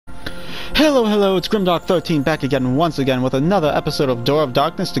Hello, hello, it's Grimdark13 back again once again with another episode of Door of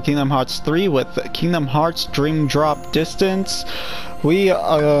Darkness to Kingdom Hearts 3 with Kingdom Hearts Dream Drop Distance. We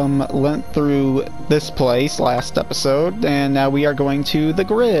went through this place last episode, and now we are going to the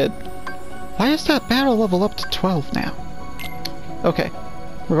grid. Why is that battle level up to 12 now? Okay,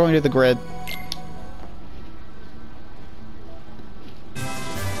 we're going to the grid.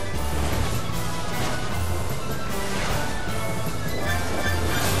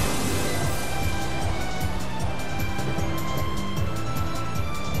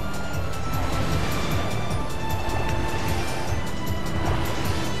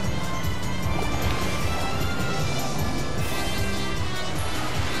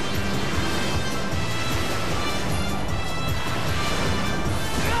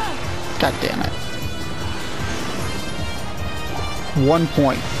 God damn it. 1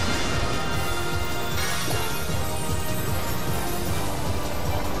 point.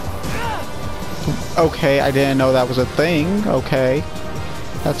 Okay, I didn't know that was a thing. Okay.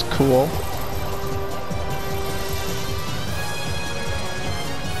 That's cool.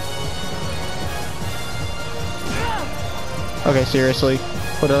 Okay, seriously.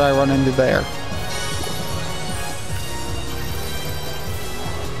 What did I run into there?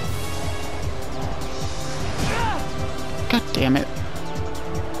 God damn it.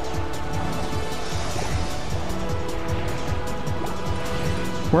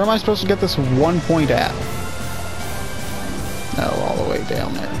 Where am I supposed to get this 1 point at? Oh, all the way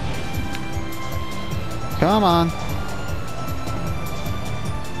down there. Come on.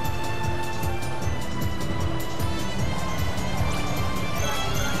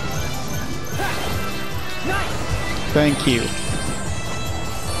 Thank you.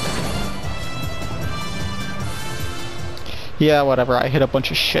 Yeah, whatever, I hit a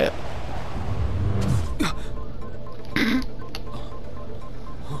bunch of shit.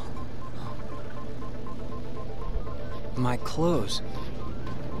 My clothes.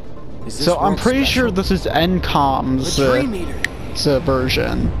 Is this So I'm pretty special? sure this is NCOM's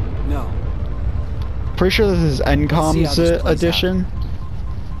version. No. Pretty sure this is NCOM's this plays edition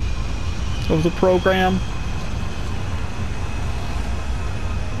of the program.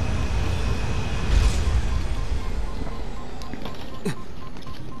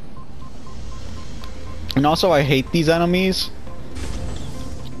 And also, I hate these enemies.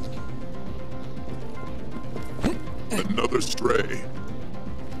 Another stray.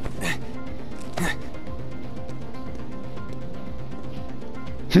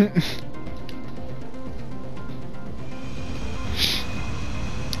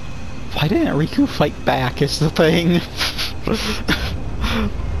 Why didn't Riku fight back is the thing.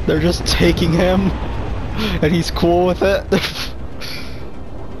 They're just taking him, and he's cool with it.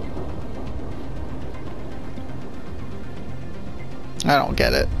 I don't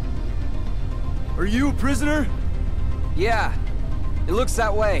get it. Are you a prisoner? Yeah, it looks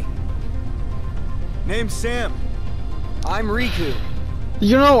that way. Name's Sam. I'm Riku.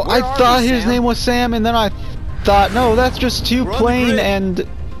 You know, Where I are thought you, his Sam? name was Sam, and then I thought, no, that's just too We're on the plain grid. and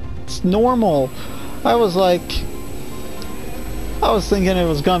it's normal. I was thinking it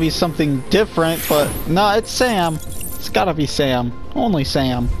was gonna be something different, but no, it's Sam. It's gotta be Sam. Only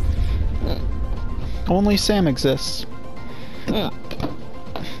Sam. Only Sam exists.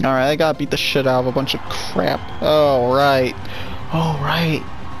 Alright, I gotta beat the shit out of a bunch of crap. Oh, right. Oh, right.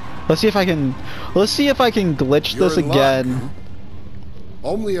 Let's see if I can glitch this You're in again. luck.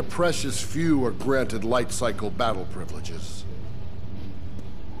 Only a precious few are granted light cycle battle privileges.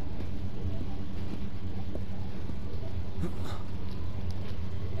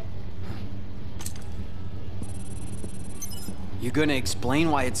 You gonna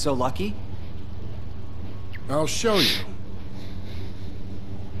explain why it's so lucky? I'll show you.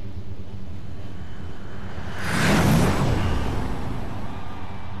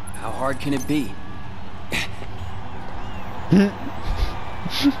 How hard can it be?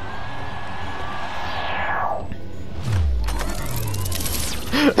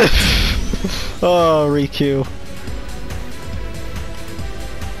 Oh, Riku.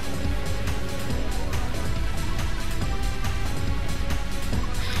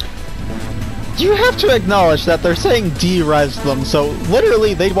 You have to acknowledge that they're saying de-res them, so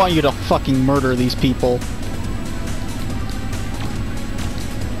literally they want you to fucking murder these people.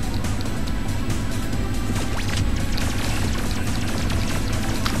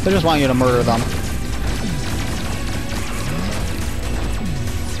 They just want you to murder them.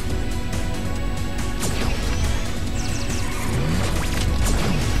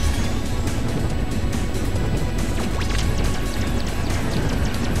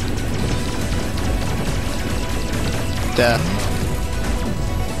 death.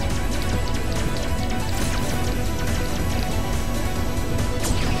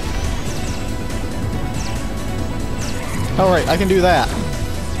 Alright, I can do that.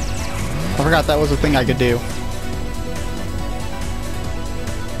 I forgot that was a thing I could do.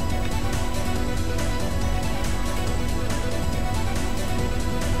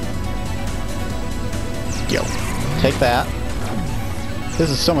 Yo, take that.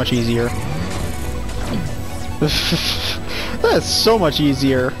 This is so much easier. That is so much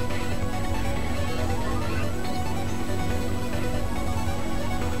easier.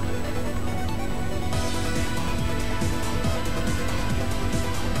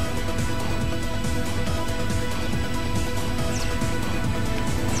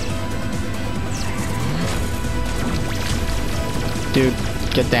 Dude,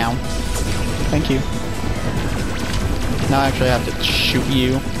 get down. Thank you. Now I actually have to shoot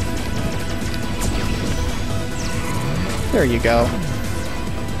you. There you go.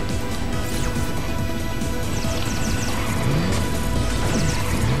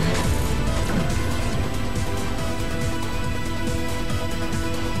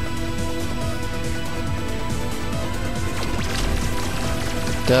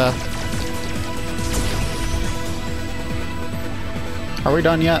 Duh. Are we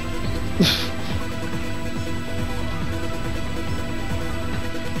done yet?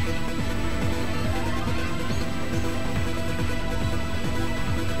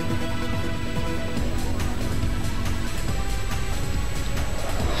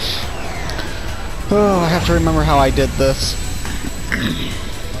 Oh, I have to remember how I did this.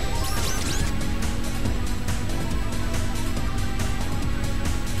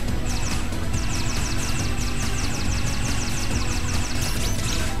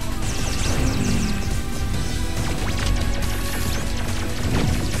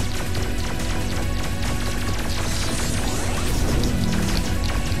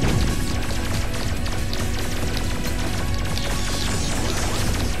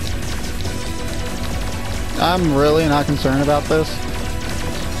 I'm really not concerned about this.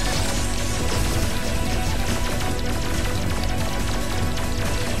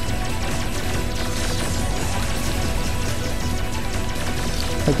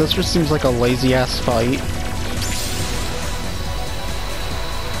 Like, this just seems like a lazy-ass fight.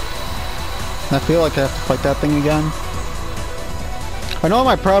 And I feel like I have to fight that thing again. I know in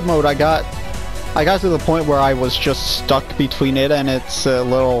my proud mode I got to the point where I was just stuck between it and its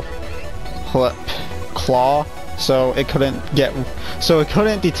little claw, so it couldn't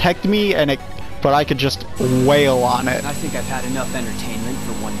detect me, and but I could just wail on it. I think I've had enough entertainment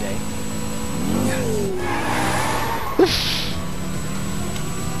for one day.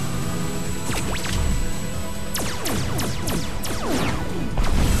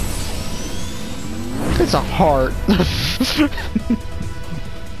 It's a heart.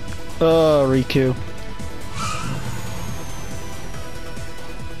 Oh, Riku.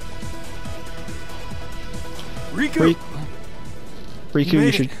 Riku,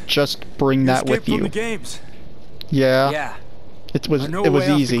 you should just bring that with you. From the games. Yeah. Yeah. It was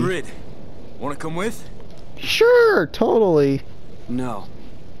easy. Off the grid. Wanna come with? Sure, totally. No.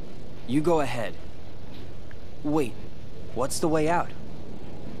 You go ahead. Wait. What's the way out?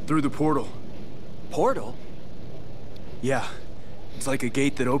 Through the portal. Portal? Yeah. It's like a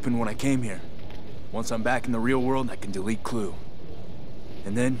gate that opened when I came here. Once I'm back in the real world, I can delete Clue.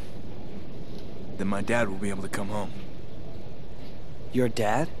 And then my dad will be able to come home. Your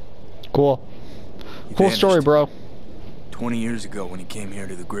dad? Cool. He Cool story, vanished bro. 20 years ago when he came here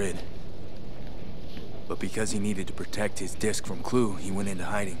to the grid. But because he needed to protect his disc from Clue, he went into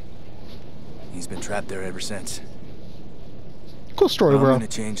hiding. He's been trapped there ever since. Cool story, But I'm bro. gonna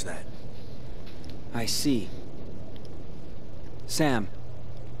change that. I see. Sam,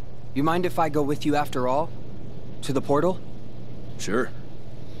 you mind if I go with you after all? To the portal? Sure.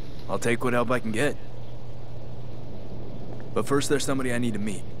 I'll take what help I can get. But first there's somebody I need to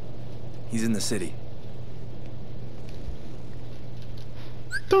meet. He's in the city.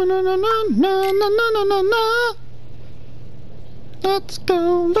 Let's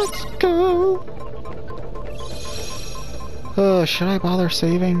go, let's go. Should I bother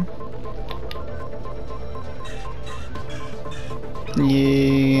saving?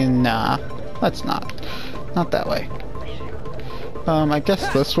 Yeah, nah. Let's not. Not that way. I guess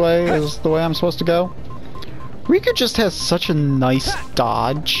this way is the way I'm supposed to go. Riku just has such a nice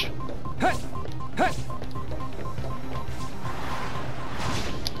dodge. You're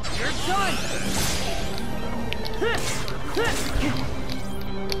done!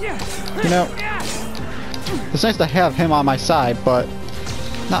 You know, it's nice to have him on my side, but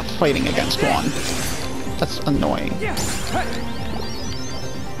not fighting against one. That's annoying.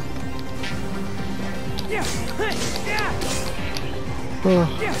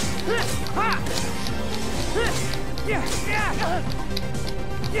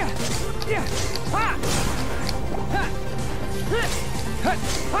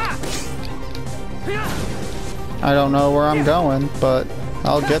 I don't know where I'm going, but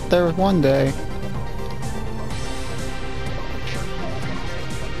I'll get there one day.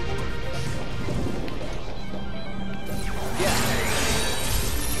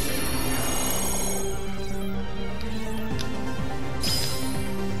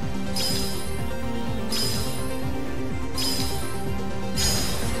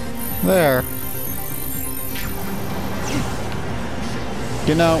 There.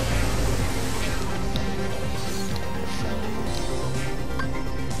 You know,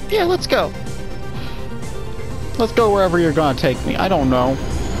 yeah, let's go. Let's go wherever you're gonna take me. I don't know.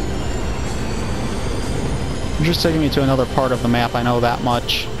 You're just taking me to another part of the map, I know that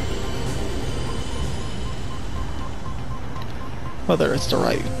much. Whether it's the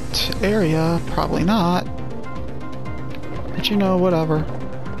right area, probably not. But you know, whatever.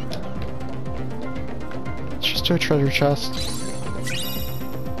 It's just a treasure chest.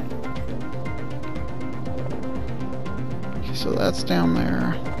 Okay, so that's down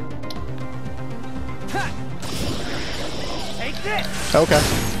there. Okay.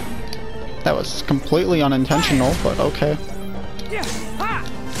 That was completely unintentional, but okay. Yeah.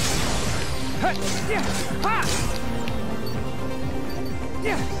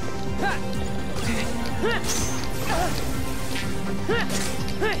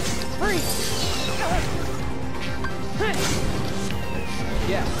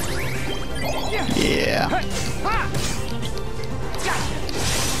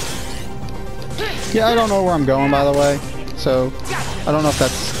 Yeah, I don't know where I'm going, by the way, so I don't know if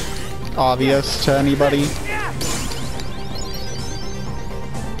that's obvious to anybody.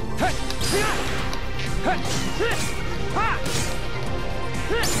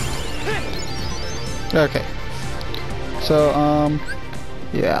 Okay. So,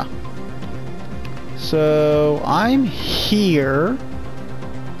 yeah. So, I'm here.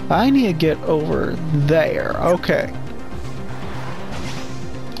 I need to get over there. Okay.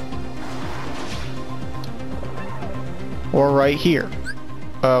 Or right here.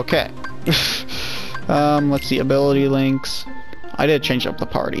 Okay. Let's see, ability links. I did change up the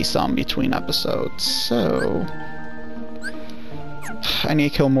party some between episodes, so I need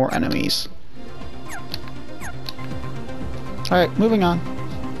to kill more enemies. Alright, moving on.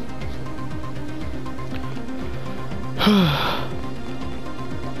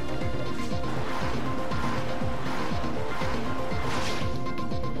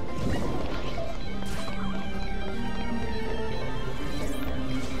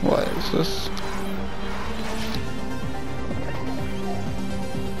 What is this?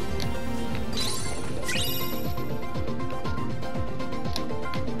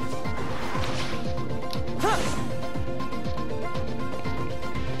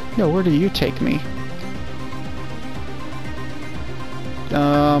 Yo, where do you take me?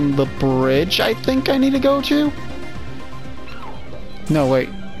 The bridge I think I need to go to? No, wait.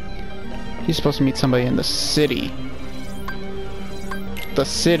 He's supposed to meet somebody in the city. The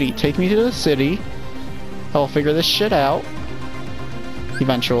city. Take me to the city. I'll figure this shit out.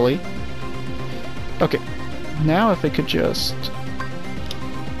 Eventually. Okay. Now if it could just...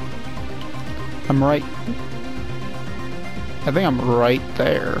 I'm right... I think I'm right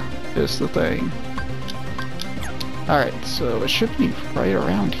there, is the thing. Alright, so it should be right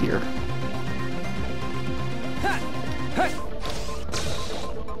around here.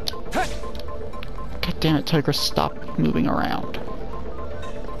 God damn it, Tiger, stop moving around.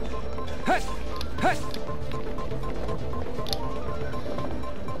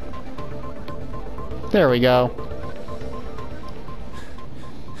 There we go.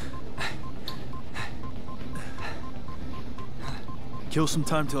 Kill some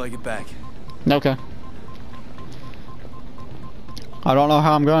time till I get back. Okay. I don't know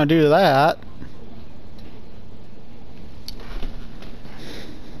how I'm gonna do that.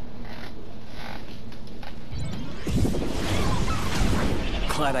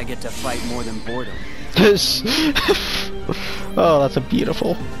 Glad I get to fight more than boredom. Oh, that's a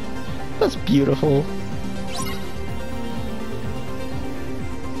beautiful. That's beautiful.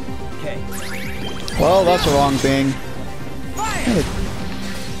 Okay. Well, that's the wrong thing. Hey.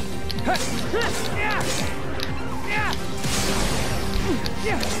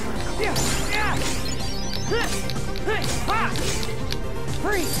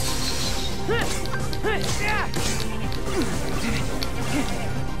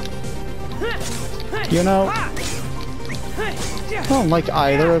 You know, I don't like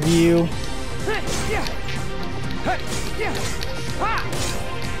either of you.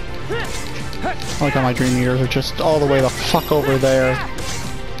 I like how my dream eaters are just all the way the fuck over there.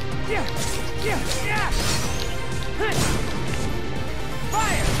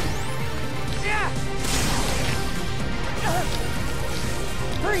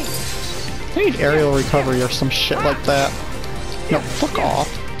 I need aerial recovery or some shit like that. No, fuck off.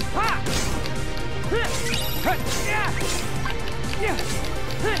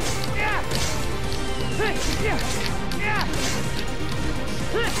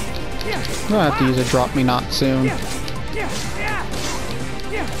 I'm gonna have to use a drop me not soon.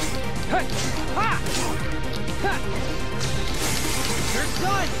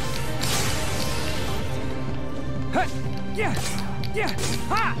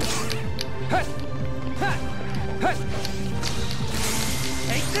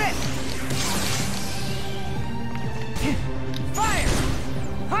 Take this! Fire!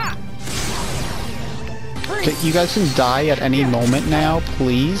 Ha! Okay, you guys can die at any moment now,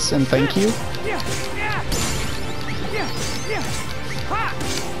 please, and thank you.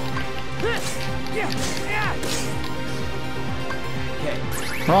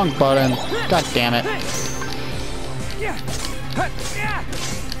 Wrong button. God damn it.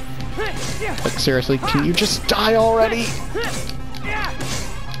 Like, seriously, can you just die already?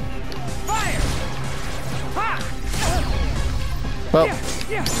 Well,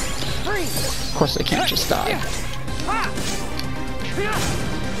 of course they can't just die.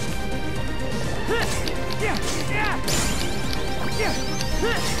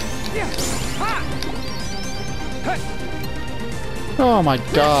 Oh my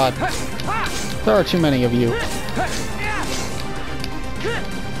god. There are too many of you.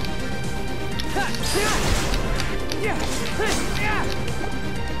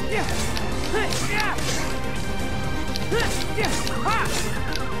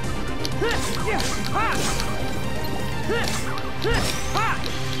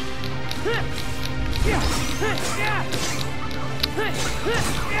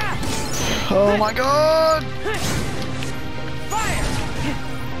 Oh my god!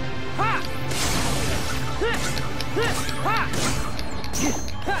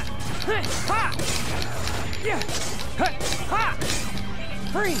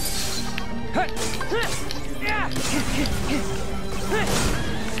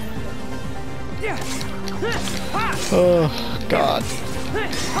 Oh god.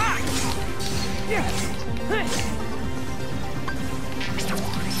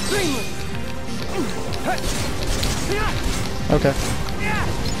 Okay.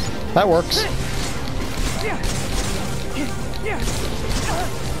 That works.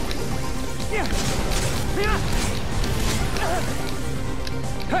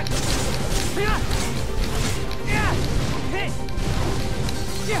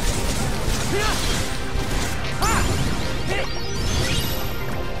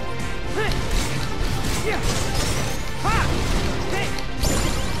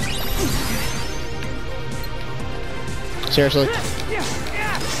 Seriously?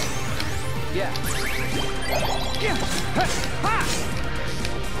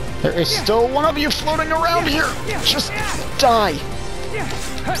 There is still one of you floating around here! Just die!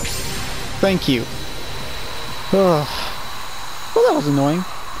 Thank you. Ugh. Well, that was annoying.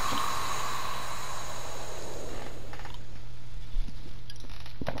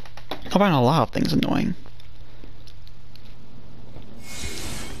 I find a lot of things annoying.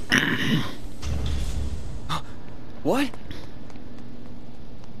 What?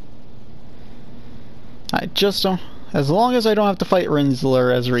 I just don't... As long as I don't have to fight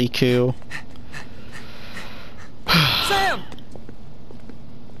Rinsler as Riku. Sam!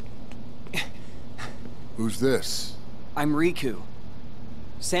 Who's this? I'm Riku.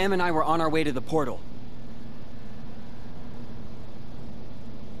 Sam and I were on our way to the portal.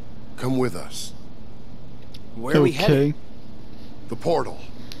 Come with us. Where are we headed? The portal.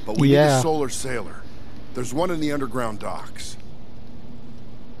 But we need Yeah. a solar sailor. There's one in the underground docks.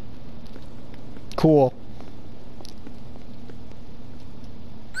 Cool.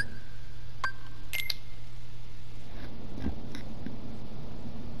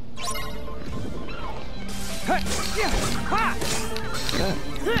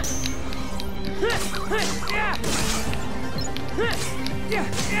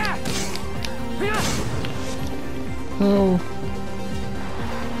 Oh.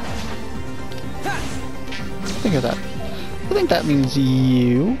 Think of that. I think that means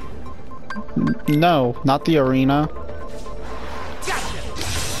you. No, not the arena.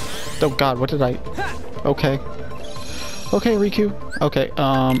 Oh god, what did I... Okay. Okay, Riku. Okay,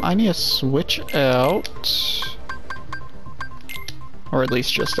 I need to switch out. Or at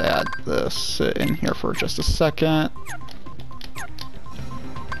least just add this in here for just a second.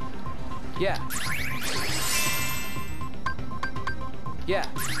 Yeah. Yeah.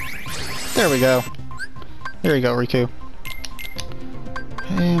 There we go. There you go, Riku.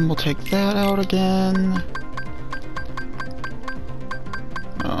 And we'll take that out again.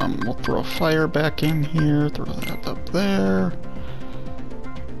 We'll throw a fire back in here, throw that up there.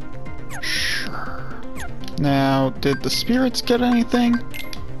 Sure. Now, did the spirits get anything?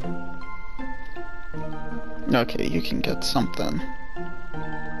 Okay, you can get something.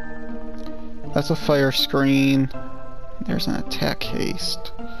 That's a fire screen. There's an attack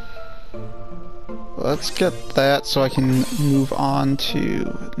haste. Let's get that so I can move on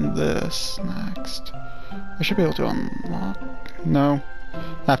to this next. I should be able to unlock. No.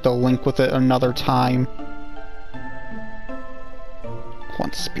 I have to link with it another time.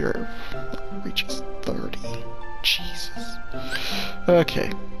 One spirit reaches 30. Jesus.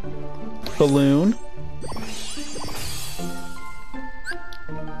 Okay. Balloon.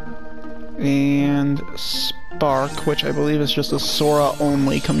 And Spark, which I believe is just a Sora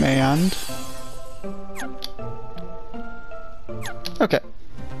only command. Okay.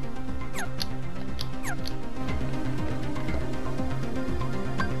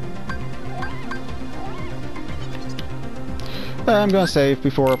 I'm gonna save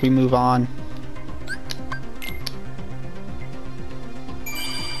before we move on.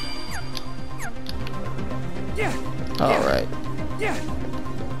 Yeah. Alright. Yeah.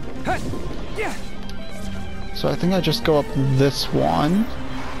 Yeah. So I think I just go up this one.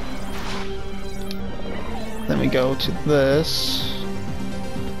 Then we go to this.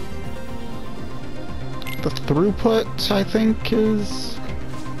 The throughput, I think, is...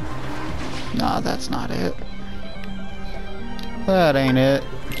 Nah, that's not it. That ain't it.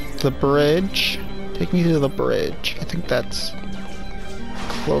 The bridge. Take me to the bridge. I think that's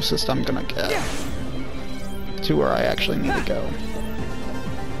closest I'm gonna get to where I actually need to go.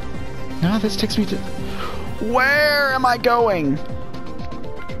 No, this takes me to... Where am I going?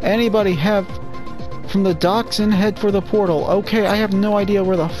 Anybody have... From the docks and head for the portal. Okay, I have no idea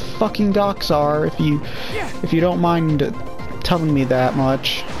where the fucking docks are, if you don't mind telling me that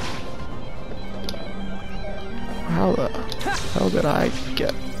much. How the hell did I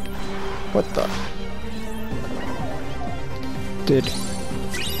get... What the...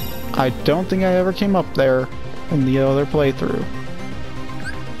 I don't think I ever came up there in the other playthrough.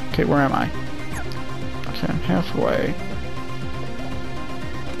 Okay, where am I? Okay, I'm halfway.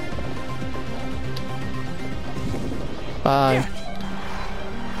 Bye.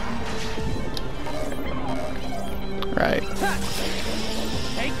 Right.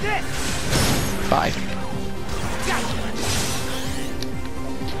 Take this. Bye.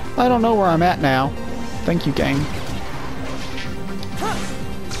 I don't know where I'm at now. Thank you, gang.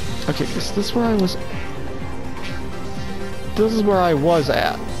 Okay, is this where I was... This is where I was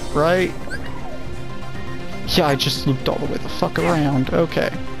at, right? Yeah, I just looped all the way the fuck around. Okay.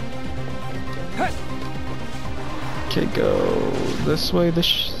 Okay, go this way. That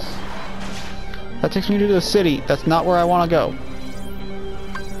takes me to the city. That's not where I want to go.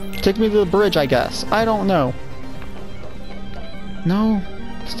 Take me to the bridge, I guess. I don't know. No,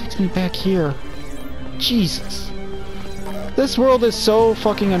 this takes me back here. Jesus. This world is so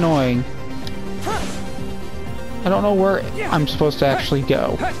fucking annoying. I don't know where I'm supposed to actually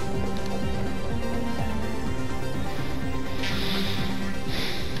go.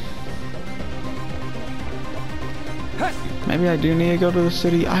 Maybe I do need to go to the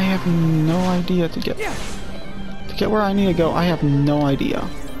city. I have no idea to get where I need to go. I have no idea.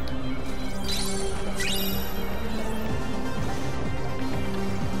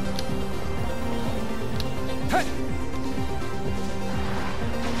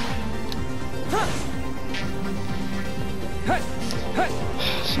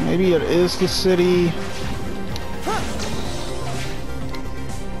 So maybe it is the city.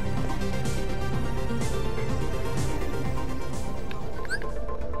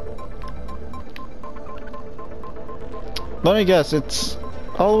 Let me guess, it's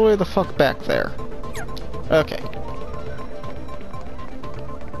all the way the fuck back there. Okay.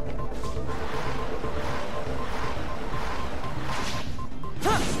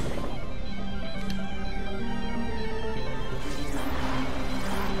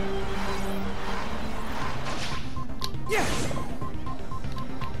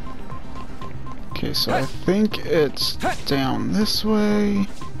 Okay, so I think it's down this way.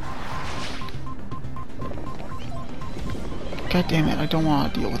 God damn it, I don't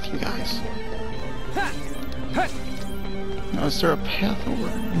want to deal with you guys. Now, is there a path over?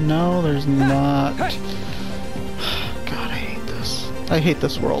 No, there's not. God, I hate this. I hate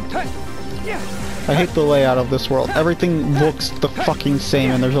this world. I hate the layout of this world. Everything looks the fucking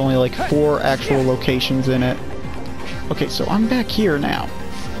same and there's only like 4 actual locations in it. Okay, so I'm back here now.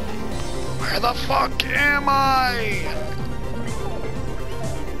 Where the fuck am I?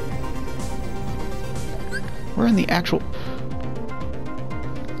 We're in the actual...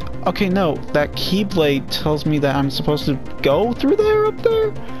 Okay, no, that Keyblade tells me that I'm supposed to go through there up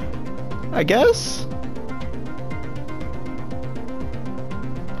there? I guess?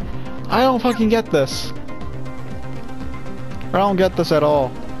 I don't fucking get this. I don't get this at all.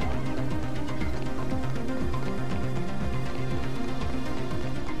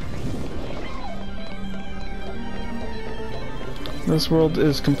 This world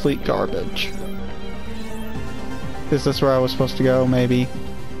is complete garbage. Is this where I was supposed to go? Maybe.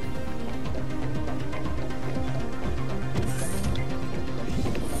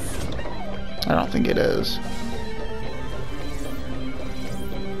 I don't think it is.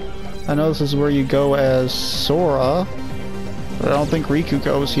 I know this is where you go as Sora, but I don't think Riku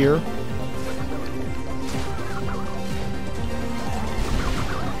goes here.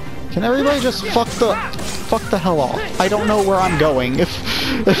 Can everybody just fuck the hell off? I don't know where I'm going.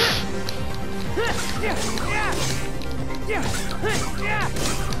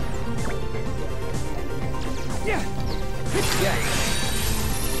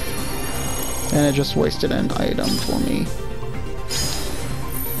 And it just wasted an item for me.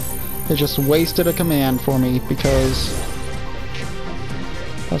 It just wasted a command for me because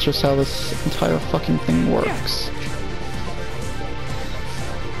that's just how this entire fucking thing works.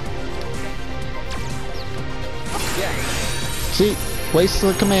 See, waste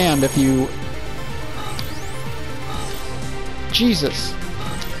the command if you... Jesus.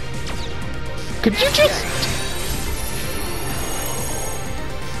 Could you just...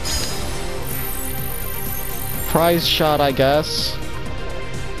 Prize shot, I guess.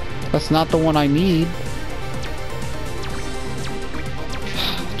 That's not the one I need.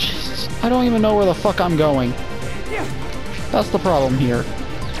 Jesus. I don't even know where the fuck I'm going. That's the problem here.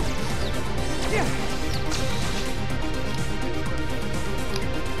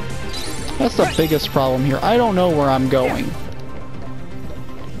 That's the biggest problem here. I don't know where I'm going.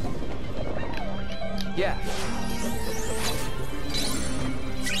 Yeah.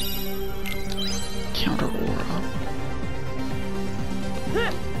 Counter aura.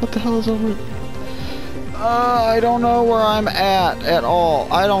 What the hell is over? I don't know where I'm at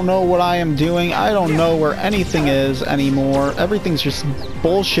all. I don't know what I am doing. I don't know where anything is anymore. Everything's just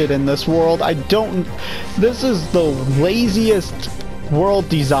bullshit in this world. I don't... This is the laziest world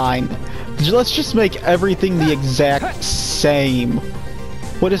design. Let's just make everything the exact same.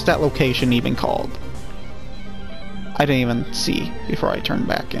 What is that location even called? I didn't even see before I turned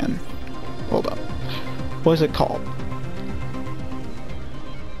back in. Hold up. What is it called?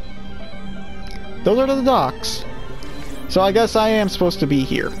 Those are the docks. So I guess I am supposed to be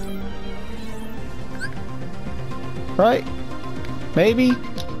here. Right? Maybe?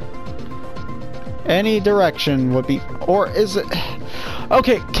 Any direction would be... Or is it...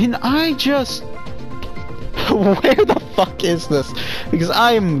 Okay, can I just... Where the fuck is this? Because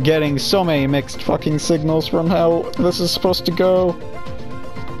I am getting so many mixed fucking signals from how this is supposed to go.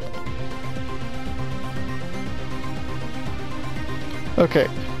 Okay.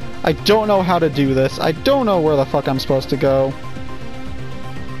 I don't know how to do this. I don't know where the fuck I'm supposed to go.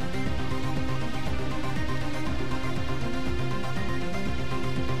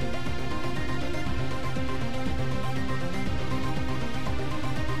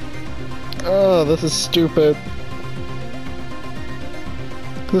 Oh, this is stupid.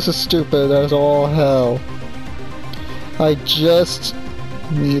 This is stupid as all hell. I just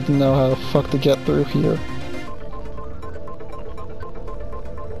need to know how the fuck to get through here.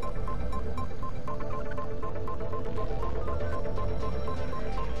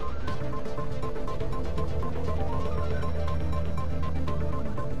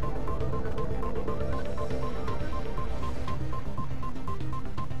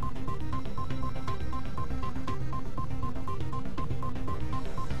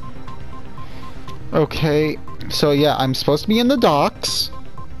 Okay, so yeah, I'm supposed to be in the docks.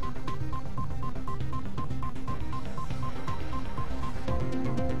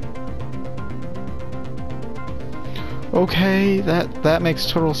 Okay, that makes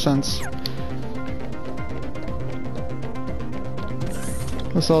total sense.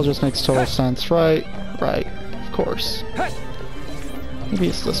 This all just makes total sense, right? Right, of course. Maybe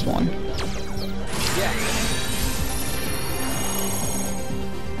it's this one.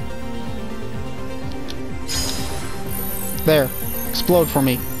 There. Explode for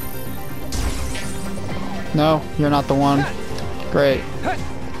me. No, you're not the one. Great.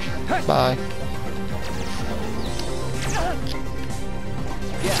 Bye.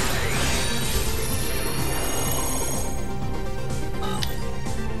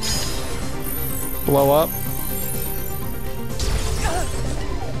 Blow up.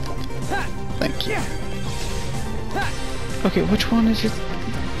 Thank you. Okay, which one is it?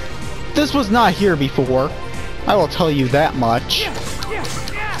 This was not here before. I will tell you that much.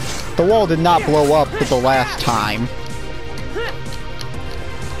 The wall did not blow up for the last time.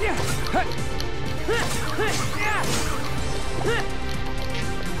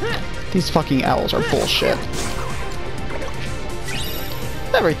 These fucking owls are bullshit.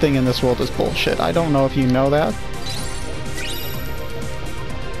 Everything in this world is bullshit. I don't know if you know that.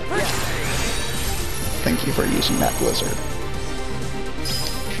 Thank you for using that blizzard.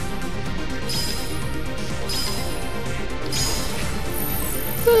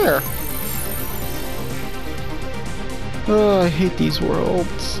 There. Oh, I hate these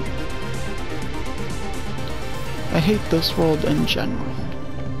worlds. I hate this world in general.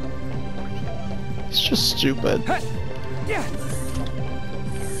 It's just stupid.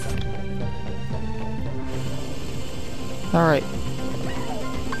 Alright.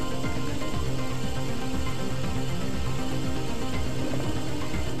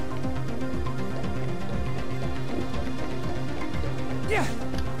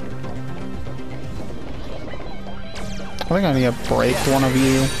 I think I need to break one of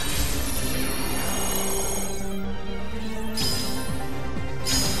you.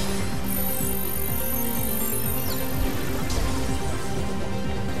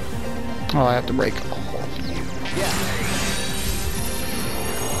 Oh, I have to break all of you.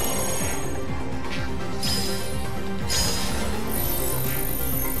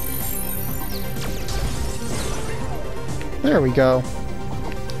 There we go.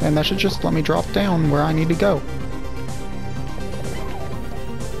 And that should just let me drop down where I need to go.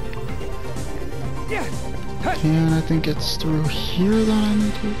 And I think it's through here that I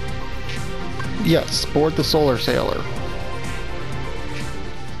need to... Yes, board the Solar Sailor.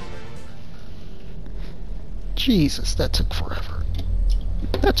 Jesus, that took forever.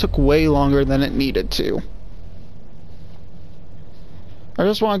 That took way longer than it needed to. I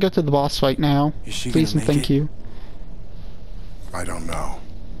just want to get to the boss fight now. Please and thank you. I don't know.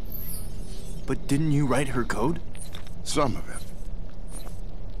 But didn't you write her code? Some of it.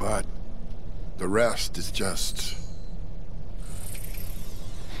 But the rest is just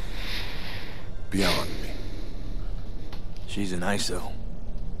beyond me. She's an ISO.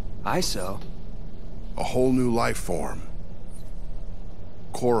 ISO? A whole new life form.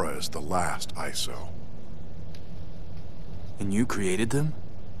 Cora is the last ISO. And you created them?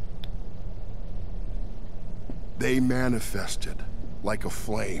 They manifested like a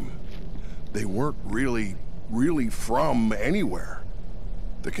flame. They weren't really from anywhere.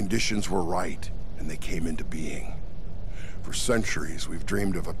 The conditions were right, and they came into being. For centuries, we've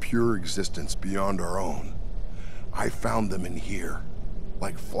dreamed of a pure existence beyond our own. I found them in here,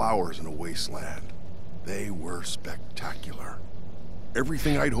 like flowers in a wasteland. They were spectacular.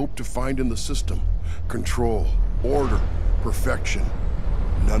 Everything I'd hoped to find in the system. Control, order, perfection.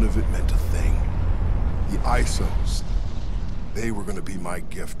 None of it meant a thing. The ISOs, they were going to be my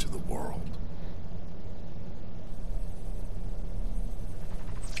gift to the world.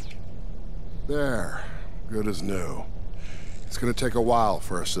 There. Good as new. It's going to take a while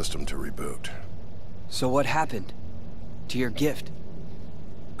for our system to reboot. So what happened to your gift?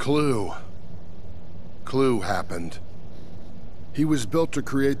 Clue happened. He was built to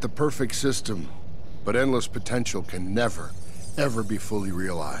create the perfect system, but endless potential can never, ever be fully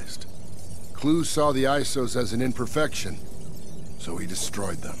realized. Clue saw the ISOs as an imperfection, so he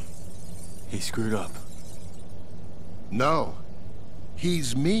destroyed them. He screwed up. No.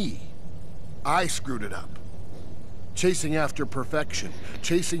 He's me. I screwed it up. Chasing after perfection.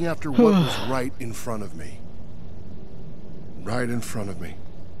 Chasing after what was right in front of me. Right in front of me.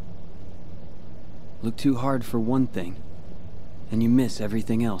 Look too hard for one thing, and you miss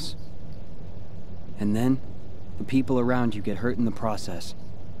everything else. And then, the people around you get hurt in the process.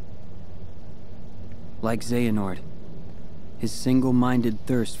 Like Xehanort, his single-minded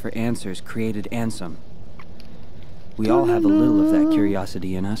thirst for answers created Ansem. We all have a little of that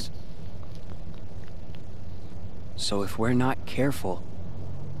curiosity in us. So if we're not careful,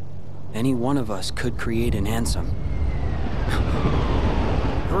 any one of us could create an Ansem.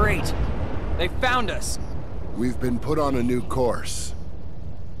 Great! They found us! We've been put on a new course.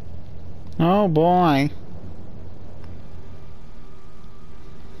 Oh boy.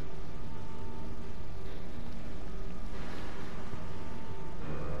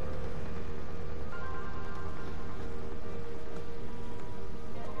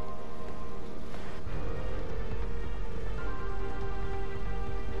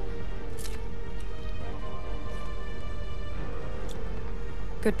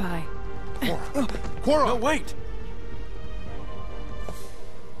 goodbye. Cora! No, wait!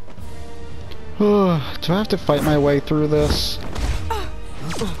 Do I have to fight my way through this?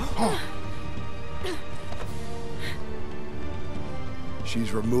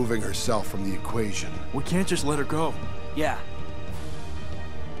 She's removing herself from the equation. We can't just let her go. Yeah.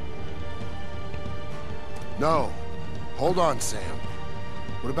 No. Hold on, Sam.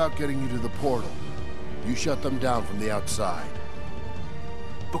 What about getting you to the portal? You shut them down from the outside.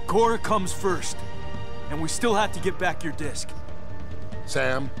 But Cora comes first. And we still have to get back your disc.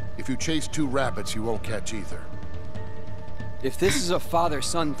 Sam, if you chase two rabbits, you won't catch either. If this is a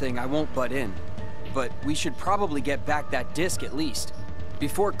father-son thing, I won't butt in. But we should probably get back that disc at least,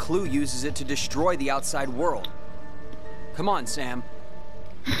 before Clue uses it to destroy the outside world. Come on, Sam.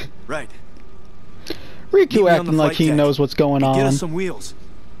 Right. Riku acting like he knows what's going on. Get us some wheels.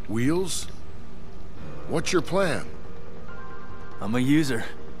 Wheels? What's your plan? I'm a user.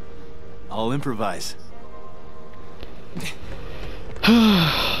 I'll improvise.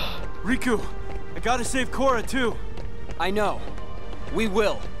 Riku, I gotta save Cora too. I know. We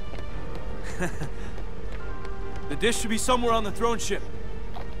will. The dish should be somewhere on the throne ship.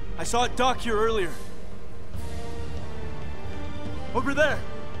 I saw it dock here earlier. Over there.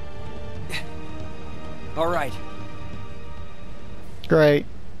 All right. Great.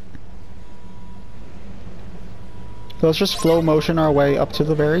 So let's just slow motion our way up to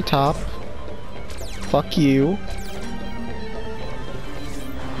the very top. Fuck you.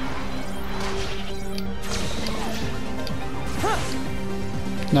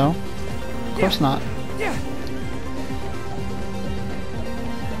 No? Of course not. Yeah.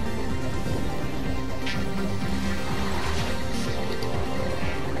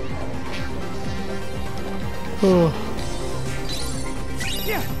 Oh.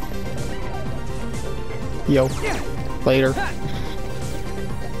 Yeah. Yo. Later.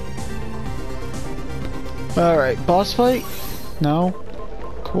 Alright, boss fight? No?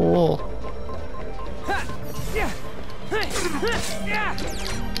 Cool.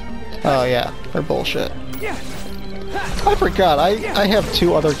 Oh yeah, they're bullshit. I forgot, I have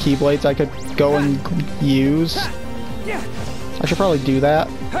two other Keyblades I could go and use. I should probably do that.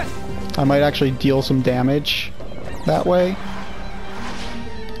 I might actually deal some damage that way.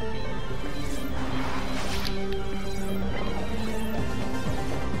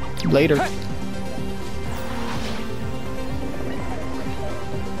 Later.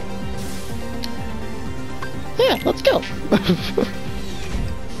 Yeah, let's go.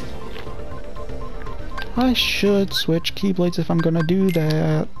 I should switch Keyblades if I'm gonna do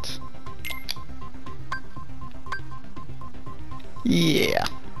that. Yeah.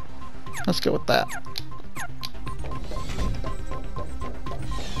 Let's go with that.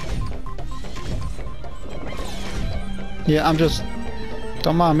 Yeah, I'm just...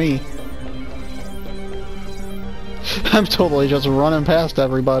 Don't mind me. I'm totally just running past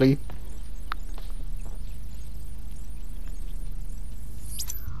everybody.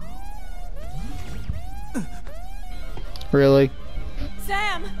 Really?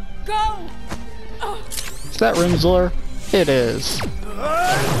 Sam, go! Oh. Is that Rimsler? It is.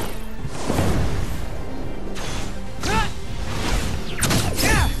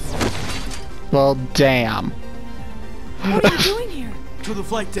 Well, damn. What are you doing here? To the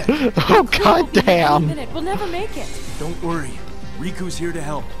flight deck. Oh, god damn. Wait a minute, we'll never make it. Don't worry. Riku's here to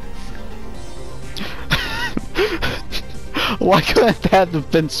help. Why couldn't that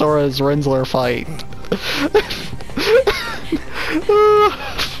have been Sora's Rimsler fight?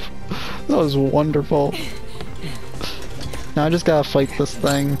 That was wonderful. Now I just gotta fight this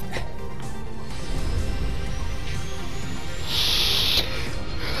thing.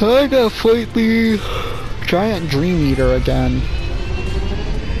 I gotta fight the giant Dream Eater again.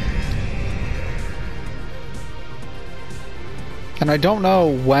 And I don't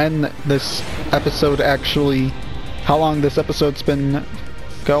know when this episode actually... how long this episode's been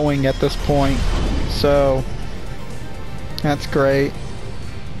going at this point. So... that's great.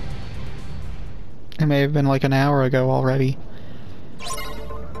 It may have been like an hour ago already.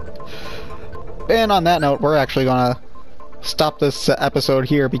 And on that note, we're actually gonna stop this episode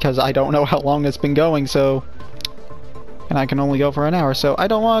here because I don't know how long it's been going, so... and I can only go for an hour, so I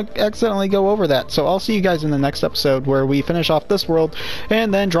don't want to accidentally go over that. So I'll see you guys in the next episode where we finish off this world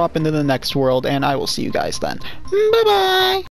and then drop into the next world, and I will see you guys then. Bye-bye!